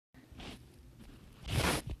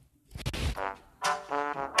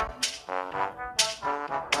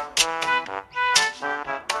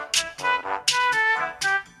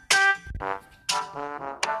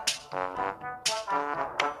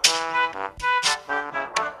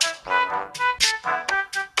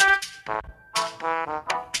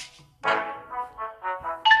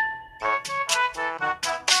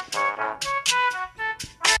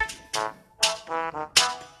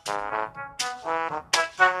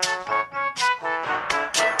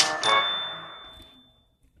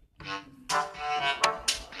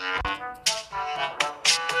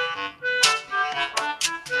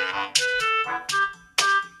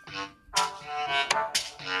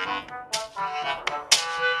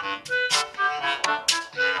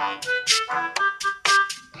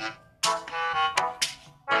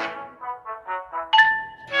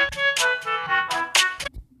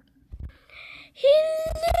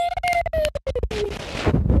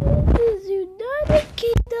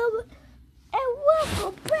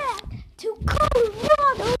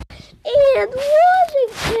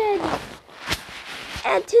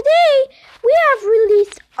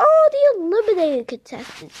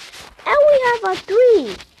contestants, and we have our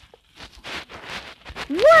 3.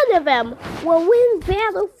 One of them will win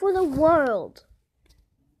battle for the world.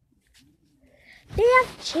 They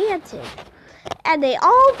have chanted, and they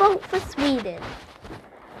all vote for Sweden.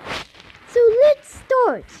 So let's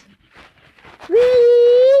start.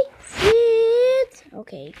 Ready, set,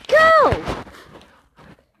 okay, go!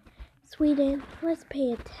 Sweden, let's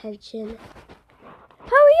pay attention.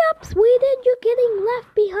 Hurry up, Sweden, you're getting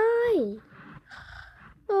left behind.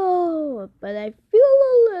 Oh, but I feel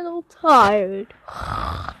a little tired.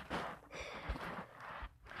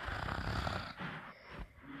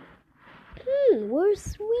 Where's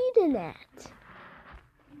Sweden at?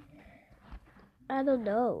 I don't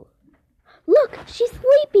know. Look, she's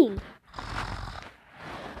sleeping.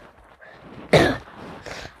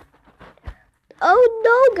 Oh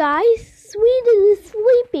no, guys, Sweden is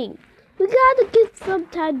sleeping. We gotta get some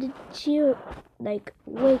time to cheer, wake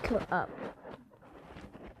her up.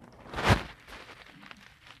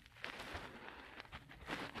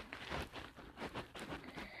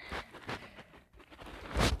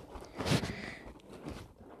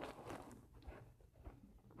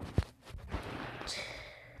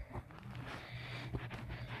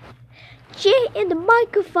 Chant in the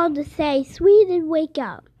microphone to say, Sweden, wake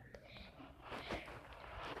up.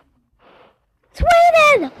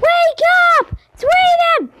 Sweden, wake up!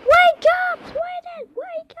 Sweden, wake up! Sweden,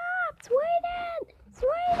 wake up! Sweden!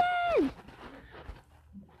 Sweden!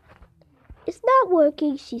 It's not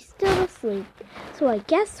working. She's still asleep. So I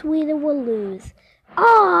guess Sweden will lose.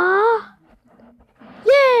 Ah!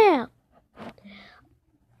 Yeah!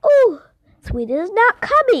 Oh! Sweden is not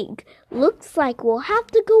coming. Looks like we'll have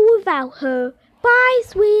to go without her. Bye,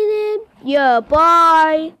 Sweden. Yeah,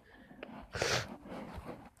 bye.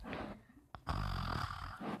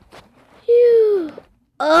 Phew.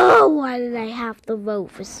 Oh, why did I have to vote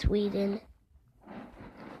for Sweden?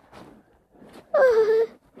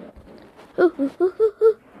 Let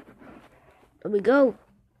me go.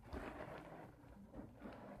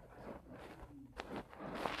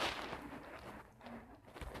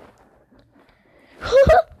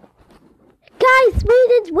 Guys,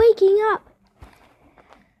 Sweden's waking up.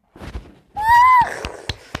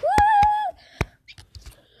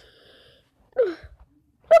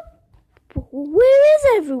 Where is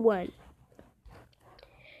everyone?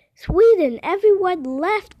 Sweden, everyone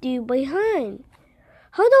left you behind.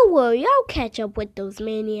 Oh, don't worry, I'll catch up with those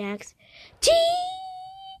maniacs.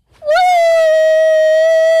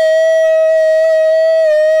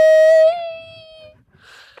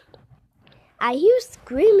 I hear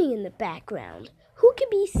screaming in the background. Who could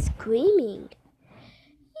be screaming?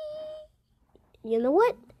 You know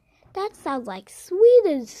what? That sounds like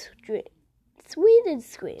Sweden's scream.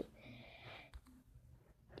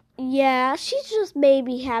 Yeah, she's just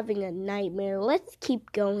maybe having a nightmare. Let's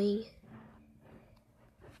keep going.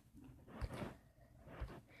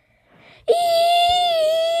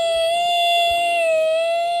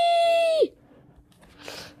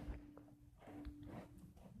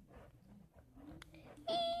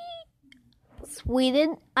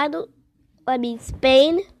 Sweden,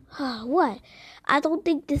 Spain? What? I don't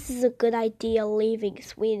think this is a good idea leaving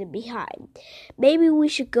Sweden behind. Maybe we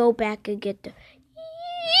should go back and get the...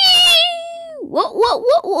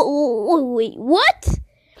 Wait, what?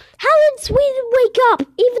 How did Sweden wake up,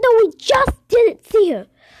 even though we just didn't see her?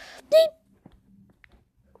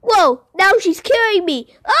 Whoa, now she's carrying me.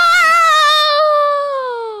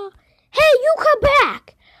 Ah! Hey, you come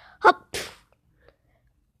back.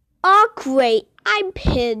 Oh, great. I'm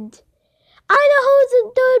pinned. Idaho's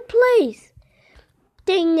in 3rd place.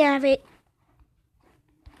 Dang nabbit.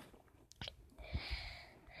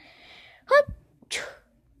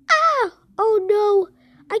 Ah! Oh no,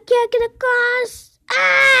 I can't get across.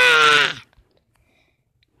 Ah!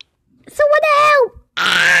 Someone help!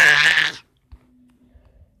 Ah!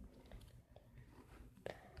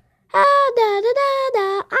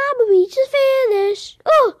 I'm reached the finish.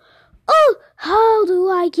 Oh, how do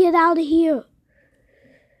I get out of here?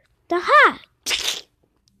 Aha!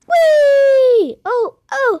 Whee! Oh,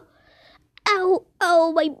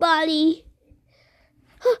 ow, my body.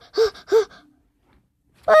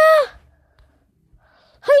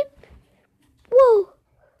 Hey, whoa!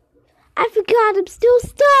 I forgot I'm still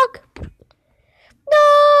stuck. No!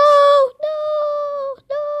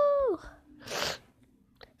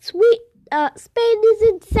 Spain is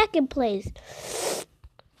in 2nd place.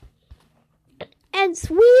 And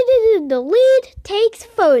Sweden in the lead takes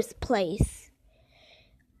 1st place.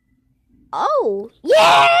 Oh,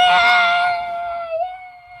 yeah!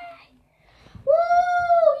 Woo!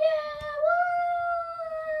 Yeah! Woo!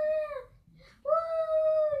 Woo!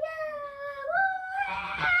 Yeah!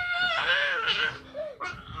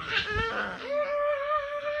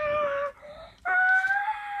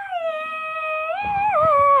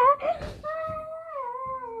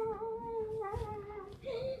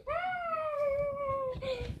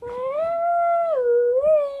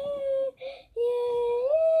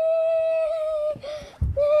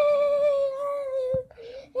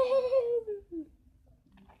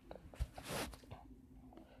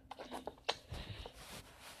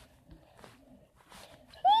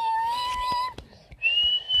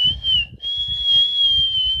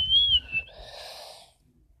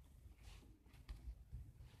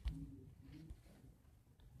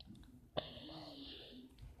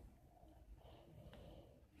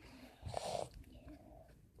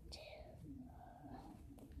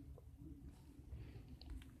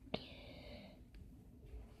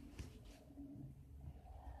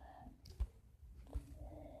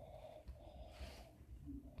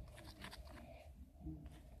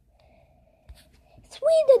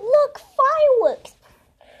 Sweden, look, fireworks!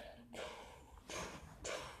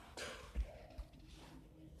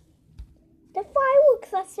 The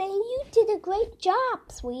fireworks are saying you did a great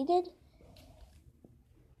job, Sweden.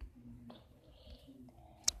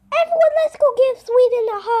 Everyone, let's go give Sweden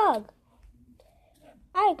a hug.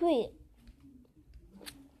 I agree.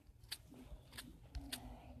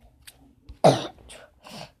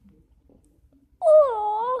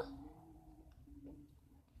 Oh.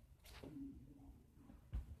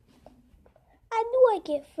 I knew I'd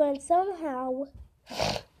get fun somehow.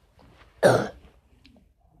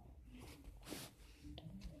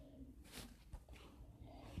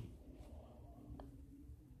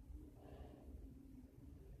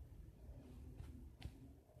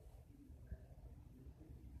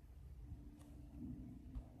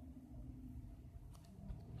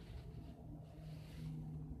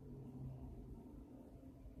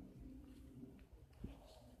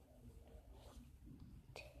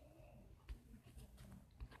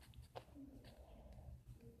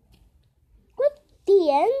 The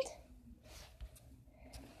end.